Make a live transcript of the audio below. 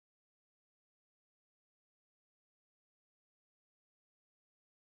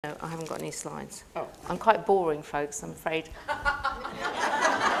No, I haven't got any slides. Oh. I'm quite boring, folks, I'm afraid.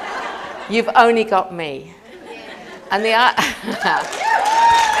 You've only got me. And the,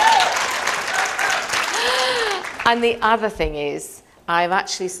 and the other thing is, I've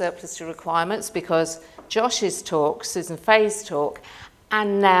actually surplus to requirements because Josh's talk, Susan Fay's talk,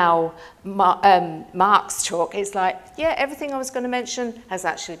 and now Mark's talk, it's like, yeah, everything I was going to mention has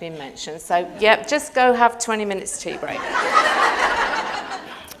actually been mentioned. So, yeah, just go have 20 minutes tea break.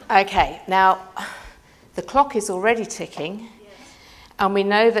 Okay, now, the clock is already ticking, and we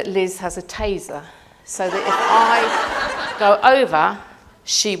know that Liz has a taser, so that if I go over,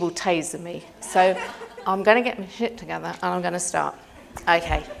 she will taser me. So I'm going to get my shit together, and I'm going to start.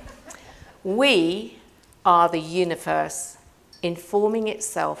 Okay. We are the universe informing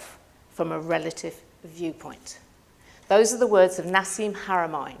itself from a relative viewpoint. Those are the words of Nassim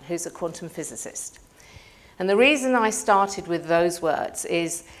Haramein, who's a quantum physicist. And the reason I started with those words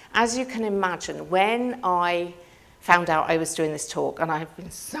is, as you can imagine, when I found out I was doing this talk, and I've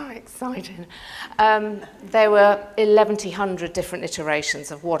been so excited, there were 1,100 different iterations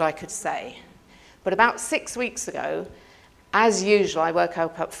of what I could say. But about 6 weeks ago, as usual, I woke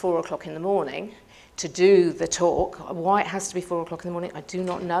up at 4 o'clock in the morning to do the talk. Why it has to be 4 o'clock in the morning, I do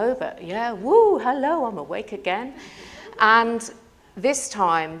not know, but yeah, woo, hello, I'm awake again. And this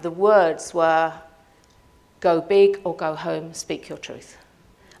time, the words were, go big or go home, speak your truth.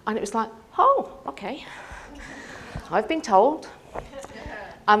 And it was like, oh, okay, I've been told.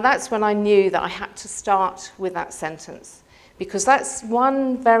 And that's when I knew that I had to start with that sentence, because that's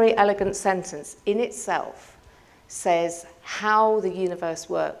one very elegant sentence in itself says how the universe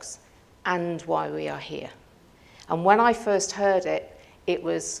works and why we are here. And when I first heard it, it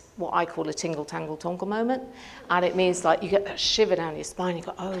was what I call a tingle, tangle, tongle moment. And it means like you get that shiver down your spine, you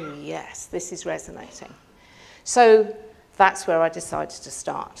go, oh yes, this is resonating. So that's where I decided to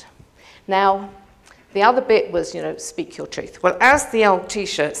start. Now, the other bit was, speak your truth. Well, as the old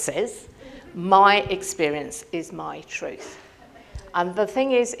t-shirt says, my experience is my truth. And the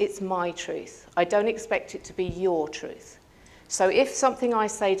thing is, it's my truth. I don't expect it to be your truth. So if something I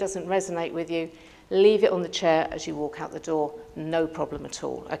say doesn't resonate with you, leave it on the chair as you walk out the door, no problem at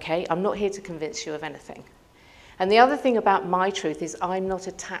all, okay? I'm not here to convince you of anything. And the other thing about my truth is I'm not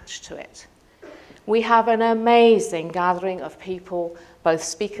attached to it. We have an amazing gathering of people, both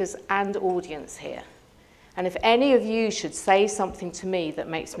speakers and audience here. And if any of you should say something to me that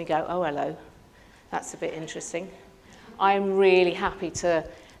makes me go, oh, hello, that's a bit interesting, I'm really happy to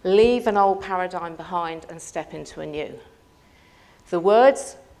leave an old paradigm behind and step into a new. The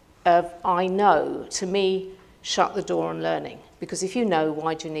words of I know, to me, shut the door on learning. Because if you know,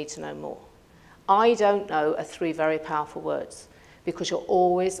 why do you need to know more? I don't know are 3 very powerful words, because you're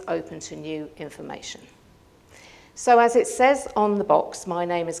always open to new information. So as it says on the box, my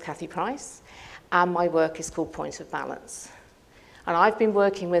name is Cathy Price, and my work is called Point of Balance. And I've been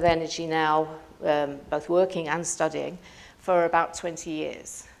working with energy now, both working and studying, for about 20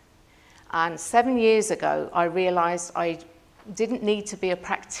 years. And 7 years ago, I realized I didn't need to be a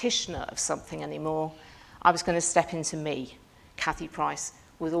practitioner of something anymore. I was going to step into me, Cathy Price,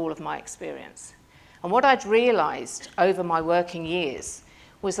 with all of my experience. And what I'd realized over my working years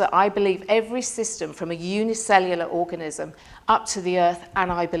was that I believe every system from a unicellular organism up to the earth,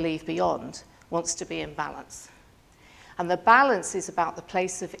 and I believe beyond, wants to be in balance. And the balance is about the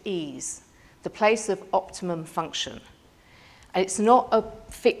place of ease, the place of optimum function. And it's not a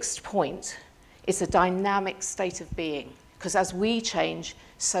fixed point, it's a dynamic state of being. Because as we change,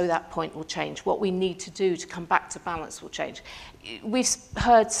 so that point will change. What we need to do to come back to balance will change. We've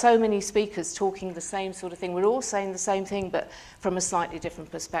heard so many speakers talking the same sort of thing. We're all saying the same thing, but from a slightly different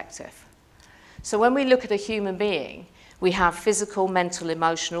perspective. So when we look at a human being, we have physical, mental,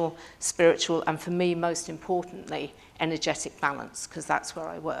 emotional, spiritual, and for me, most importantly, energetic balance, because that's where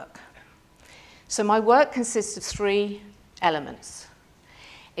I work. So my work consists of 3 elements.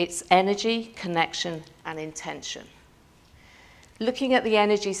 It's energy, connection, and intention. Looking at the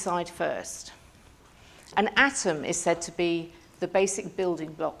energy side first, an atom is said to be the basic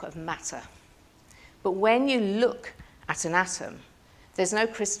building block of matter. But when you look at an atom, there's no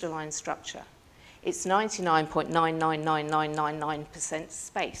crystalline structure. It's 99.999999%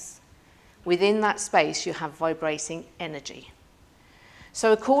 space. Within that space, you have vibrating energy.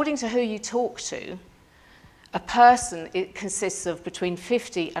 So according to who you talk to, a person, it consists of between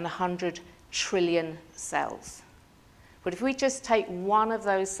 50 and 100 trillion cells. But if we just take one of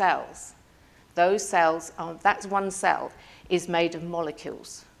those cells, that one cell is made of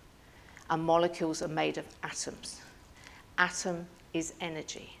molecules, and molecules are made of atoms. Atom is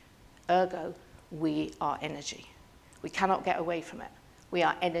energy. Ergo, we are energy. We cannot get away from it. We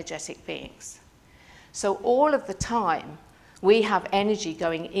are energetic beings. So all of the time, we have energy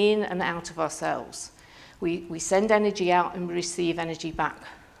going in and out of ourselves. We send energy out and we receive energy back.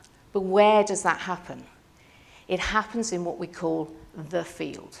 But where does that happen? It happens in what we call the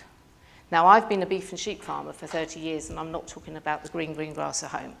field. Now, I've been a beef and sheep farmer for 30 years, and I'm not talking about the green grass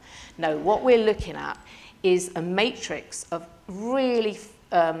at home. No, what we're looking at is a matrix of really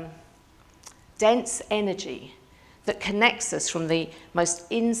dense energy that connects us from the most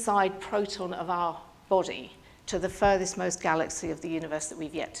inside proton of our body to the furthest most galaxy of the universe that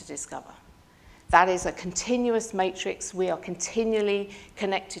we've yet to discover. That is a continuous matrix. We are continually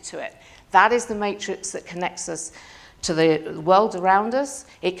connected to it. That is the matrix that connects us to the world around us.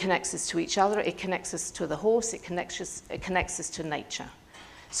 It connects us to each other. It connects us to the horse. It connects us to nature.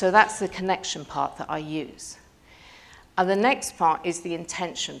 So that's the connection part that I use. And the next part is the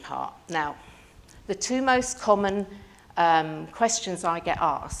intention part. Now, the two most common questions I get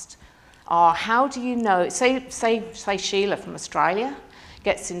asked are, how do you know, say Sheila from Australia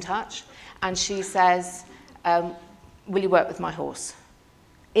gets in touch and she says, will you work with my horse?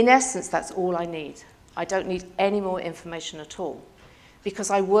 In essence, that's all I need. I don't need any more information at all, because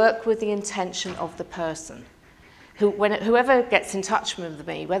I work with the intention of the person. Whoever gets in touch with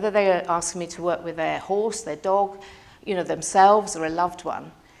me, whether they are asking me to work with their horse, their dog, themselves or a loved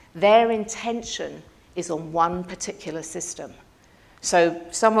one, their intention is on one particular system. So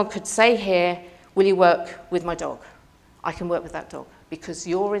someone could say here, will you work with my dog? I can work with that dog, because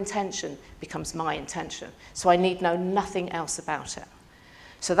your intention becomes my intention. So I need know nothing else about it.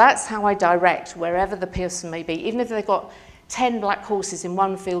 So that's how I direct wherever the person may be. Even if they've got 10 black horses in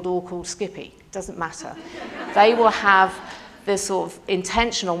one field all called Skippy, it doesn't matter. They will have this sort of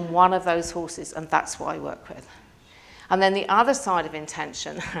intention on one of those horses, and that's what I work with. And then the other side of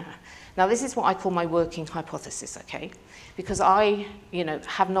intention, now this is what I call my working hypothesis, okay? Because I,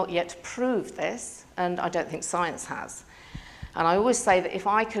 have not yet proved this, and I don't think science has. And I always say that if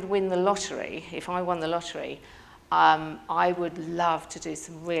I could win the lottery, if I won the lottery, I would love to do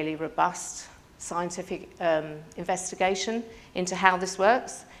some really robust scientific investigation into how this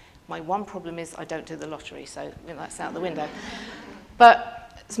works. My one problem is I don't do the lottery, so that's out the window.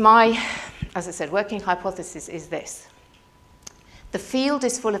 But my, as I said, working hypothesis is this. The field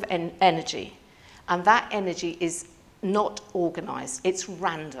is full of energy, and that energy is not organized. It's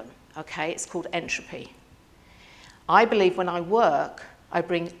random, okay? It's called entropy. I believe when I work, I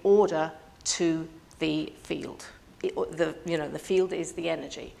bring order to the field. The field is the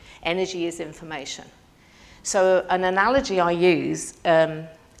energy. Energy is information. So an analogy I use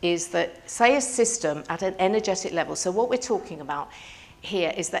is that, say a system at an energetic level, so what we're talking about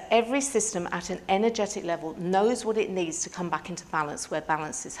here is that every system at an energetic level knows what it needs to come back into balance, where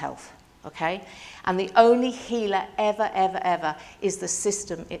balance is health, okay? And the only healer ever, ever, ever is the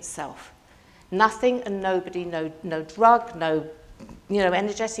system itself. Nothing and nobody, no drug, no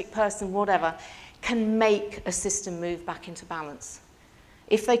energetic person, whatever, can make a system move back into balance.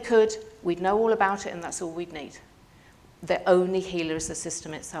 If they could, we'd know all about it, and that's all we'd need. The only healer is the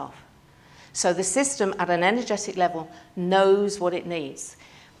system itself. So the system at an energetic level knows what it needs.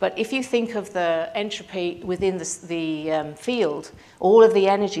 But if you think of the entropy within the field, all of the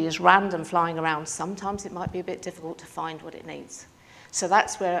energy is random flying around. Sometimes it might be a bit difficult to find what it needs. So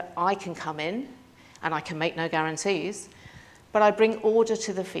that's where I can come in, and I can make no guarantees, but I bring order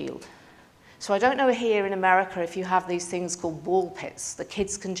to the field. So I don't know here in America if you have these things called ball pits the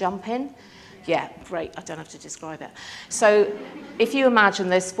kids can jump in. Yeah, great, I don't have to describe it. So if you imagine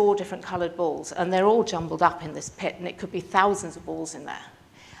there's 4 different coloured balls, and they're all jumbled up in this pit, and it could be thousands of balls in there.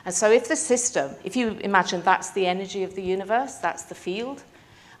 And so if the system, if you imagine that's the energy of the universe, that's the field,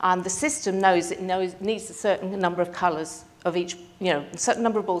 and the system knows it needs a certain number of colours of each, a certain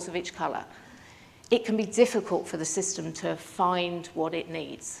number of balls of each colour, it can be difficult for the system to find what it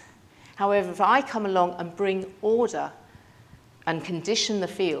needs. However, if I come along and bring order and condition the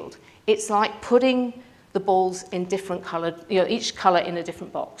field, it's like putting the balls in different coloured, each colour in a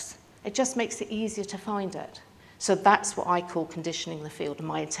different box. It just makes it easier to find it. So that's what I call conditioning the field. And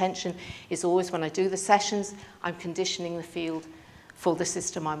my intention is always, when I do the sessions, I'm conditioning the field for the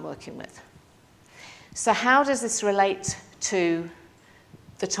system I'm working with. So how does this relate to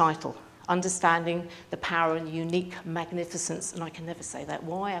the title? Understanding the power and unique magnificence, and I can never say that.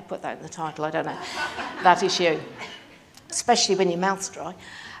 Why I put that in the title, I don't know. That is you, especially when your mouth's dry.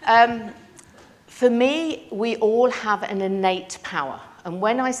 For me, we all have an innate power. And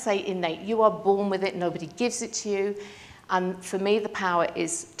when I say innate, you are born with it, nobody gives it to you. And for me, the power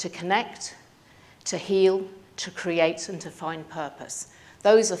is to connect, to heal, to create, and to find purpose.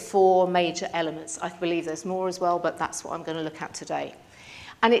 Those are 4 major elements. I believe there's more as well, but that's what I'm going to look at today.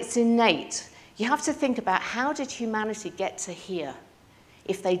 And it's innate. You have to think about, how did humanity get to here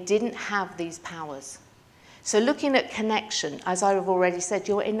if they didn't have these powers? So looking at connection, as I've already said,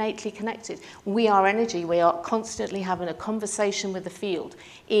 you're innately connected. We are energy. We are constantly having a conversation with the field,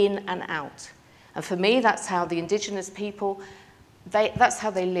 in and out. And for me, that's how the indigenous people, that's how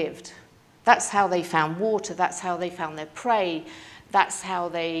they lived. That's how they found water. That's how they found their prey. That's how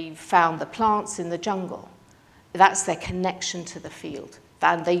they found the plants in the jungle. That's their connection to the field,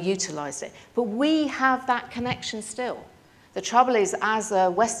 and they utilized it. But we have that connection still. The trouble is, as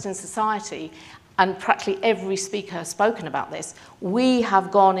a Western society, and practically every speaker has spoken about this, we have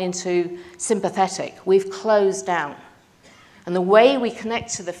gone into sympathetic. We've closed down. And the way we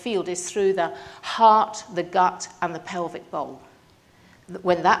connect to the field is through the heart, the gut, and the pelvic bowl.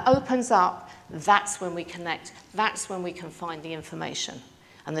 When that opens up, that's when we connect. That's when we can find the information.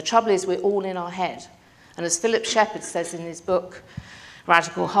 And the trouble is, we're all in our head. And as Philip Shepherd says in his book,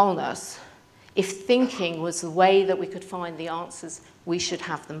 Radical Wholeness, if thinking was the way that we could find the answers, we should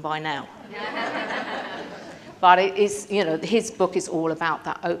have them by now. But it is, you know, his book is all about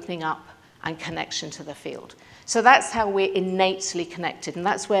that opening up and connection to the field. So that's how we're innately connected. And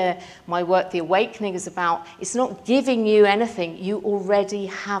that's where my work, The Awakening, is about. It's not giving you anything, you already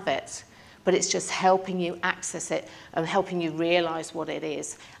have it. But it's just helping you access it and helping you realize what it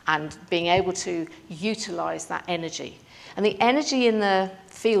is and being able to utilize that energy. And the energy in the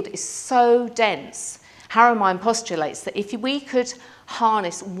field is so dense. Harriman postulates that if we could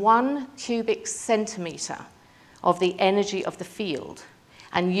harness 1 cubic centimeter of the energy of the field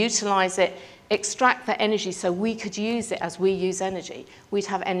and utilize it, extract that energy so we could use it as we use energy, we'd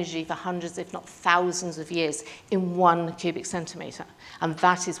have energy for hundreds, if not thousands of years in 1 cubic centimeter. And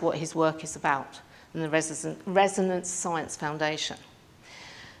that is what his work is about in the Resonance Science Foundation.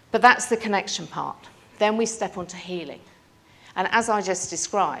 But that's the connection part. Then we step onto healing. And as I just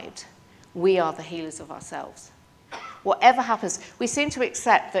described, we are the healers of ourselves. Whatever happens, we seem to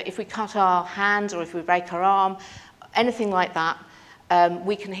accept that if we cut our hand or if we break our arm, anything like that,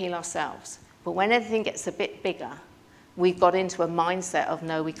 we can heal ourselves. But when anything gets a bit bigger, we've got into a mindset of,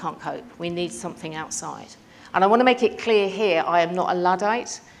 no, we can't cope. We need something outside. And I want to make it clear here, I am not a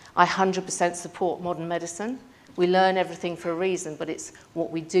Luddite. I 100% support modern medicine. We learn everything for a reason, but it's what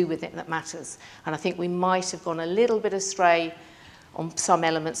we do with it that matters. And I think we might have gone a little bit astray on some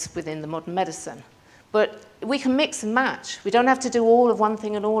elements within the modern medicine. But we can mix and match. We don't have to do all of one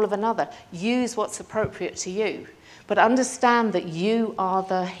thing and all of another. Use what's appropriate to you. But understand that you are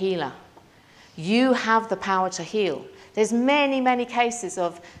the healer. You have the power to heal. There's many, many cases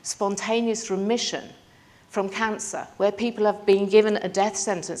of spontaneous remission from cancer, where people have been given a death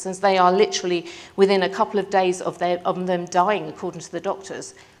sentence and they are literally within a couple of days of them dying, according to the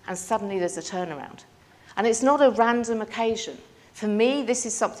doctors, and suddenly there's a turnaround. And it's not a random occasion. For me, this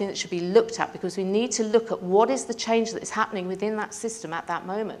is something that should be looked at, because we need to look at what is the change that is happening within that system at that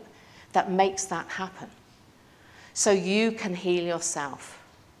moment that makes that happen. So you can heal yourself.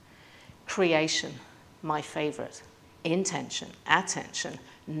 Creation, my favorite. Intention, attention,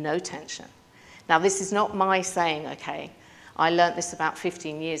 no tension. Now, this is not my saying, okay? I learnt this about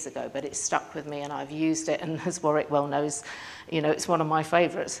 15 years ago, but it stuck with me and I've used it, and as Warwick well knows, you know, it's one of my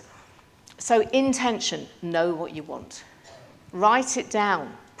favorites. So intention, know what you want. Write it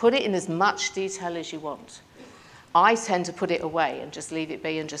down. Put it in as much detail as you want. I tend to put it away and just leave it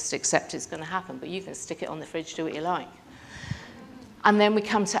be and just accept it's going to happen, but you can stick it on the fridge, do what you like. And then we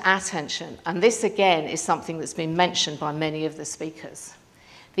come to attention, and this again is something that's been mentioned by many of the speakers.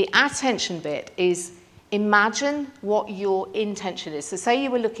 The attention bit is, imagine what your intention is. So say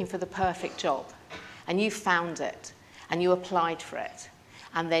you were looking for the perfect job and you found it and you applied for it,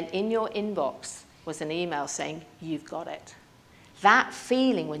 and then in your inbox was an email saying you've got it. That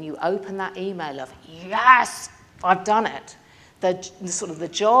feeling when you open that email of, yes, I've done it, the sort of the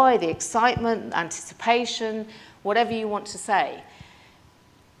joy, the excitement, anticipation, whatever you want to say,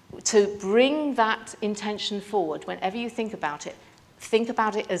 to bring that intention forward whenever you think about it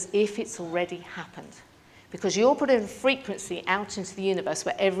as if it's already happened. Because you're putting a frequency out into the universe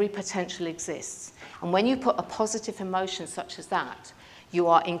where every potential exists. And when you put a positive emotion such as that, you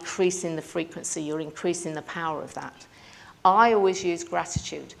are increasing the frequency, you're increasing the power of that. I always use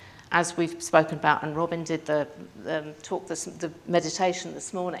gratitude, as we've spoken about, and Robin did the meditation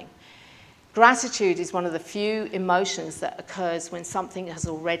this morning. Gratitude is one of the few emotions that occurs when something has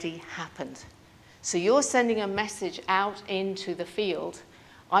already happened. So you're sending a message out into the field,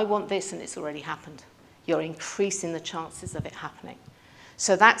 I want this, and it's already happened. You're increasing the chances of it happening.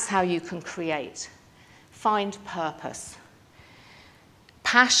 So that's how you can create. Find purpose.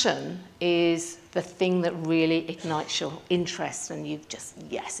 Passion is the thing that really ignites your interest, and you just,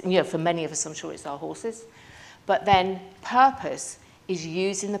 yes. And, you know, for many of us, I'm sure it's our horses. But then purpose is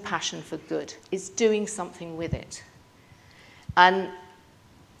using the passion for good. It's doing something with it. And,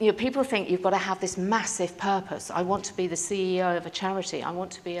 you know, people think you've got to have this massive purpose. I want to be the CEO of a charity. I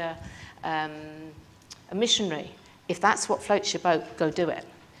want to be a missionary. If that's what floats your boat, go do it.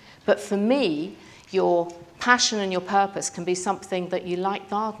 But for me, your passion and your purpose can be something that you like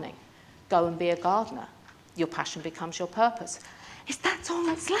gardening. Go and be a gardener. Your passion becomes your purpose. Is that all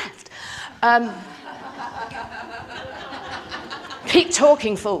that's left? Keep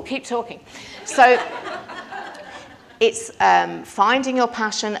talking, fool. Keep talking. So it's finding your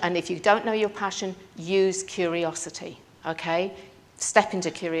passion, and if you don't know your passion, use curiosity, okay? Step into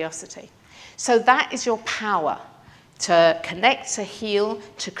curiosity. So that is your power to connect, to heal,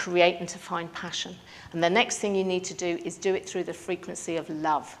 to create, and to find passion. And the next thing you need to do is do it through the frequency of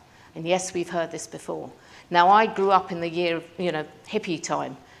love. And yes, we've heard this before. Now, I grew up in the year of, you know, hippie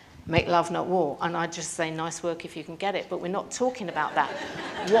time, make love, not war. And I just say, nice work if you can get it. But we're not talking about that.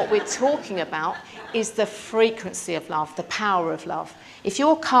 What we're talking about is the frequency of love, the power of love. If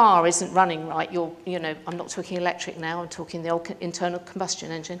your car isn't running right, you know, I'm not talking electric now, I'm talking the old internal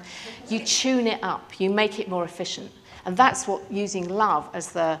combustion engine. You tune it up, you make it more efficient. And that's what using love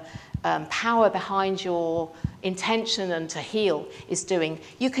as the power behind your intention and to heal is doing.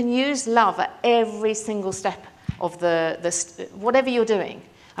 You can use love at every single step of whatever you're doing.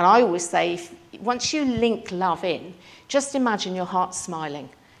 And I always say, once you link love in, just imagine your heart smiling.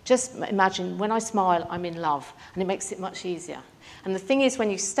 Just imagine when I smile, I'm in love, and it makes it much easier. And the thing is, when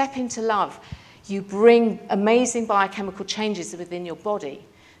you step into love, you bring amazing biochemical changes within your body.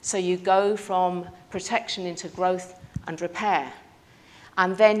 So you go from protection into growth and repair.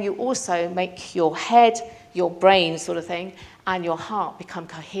 And then you also make your head, your brain sort of thing, and your heart become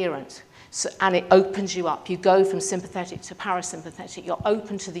coherent. So, and it opens you up. You go from sympathetic to parasympathetic. You're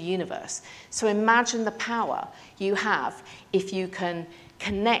open to the universe. So imagine the power you have if you can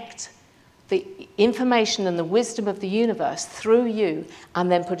connect the information and the wisdom of the universe through you and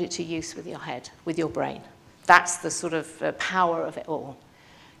then put it to use with your head, with your brain. That's the sort of power of it all.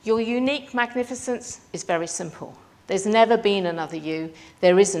 Your unique magnificence is very simple. There's never been another you,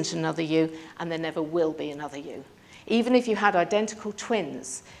 there isn't another you, and there never will be another you. Even if you had identical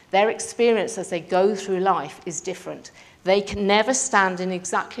twins, their experience as they go through life is different. They can never stand in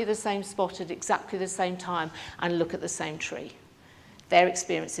exactly the same spot at exactly the same time and look at the same tree. Their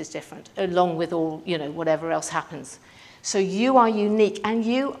experience is different, along with all, you know, whatever else happens. So you are unique and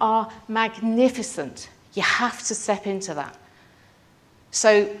you are magnificent. You have to step into that.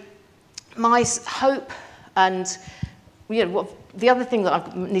 So my hope, and you know, the other thing that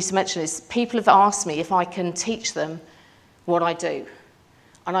I need to mention is people have asked me if I can teach them what I do.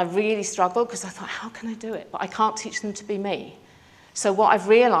 And I really struggled because I thought, how can I do it? But I can't teach them to be me. So what I've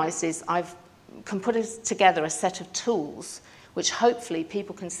realized is I can put together a set of tools which hopefully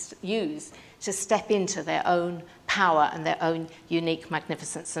people can use to step into their own power and their own unique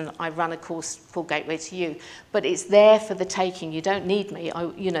magnificence. And I run a course called Gateway to You, but it's there for the taking. You don't need me.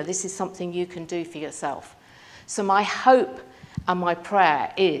 You know, this is something you can do for yourself. So my hope and my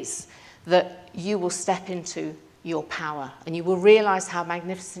prayer is that you will step into your power and you will realize how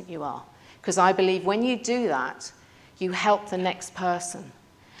magnificent you are. Because I believe when you do that, you help the next person.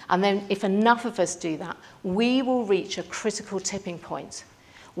 And then if enough of us do that, we will reach a critical tipping point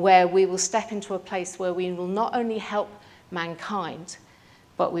where we will step into a place where we will not only help mankind,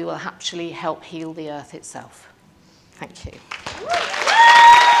 but we will actually help heal the earth itself. Thank you.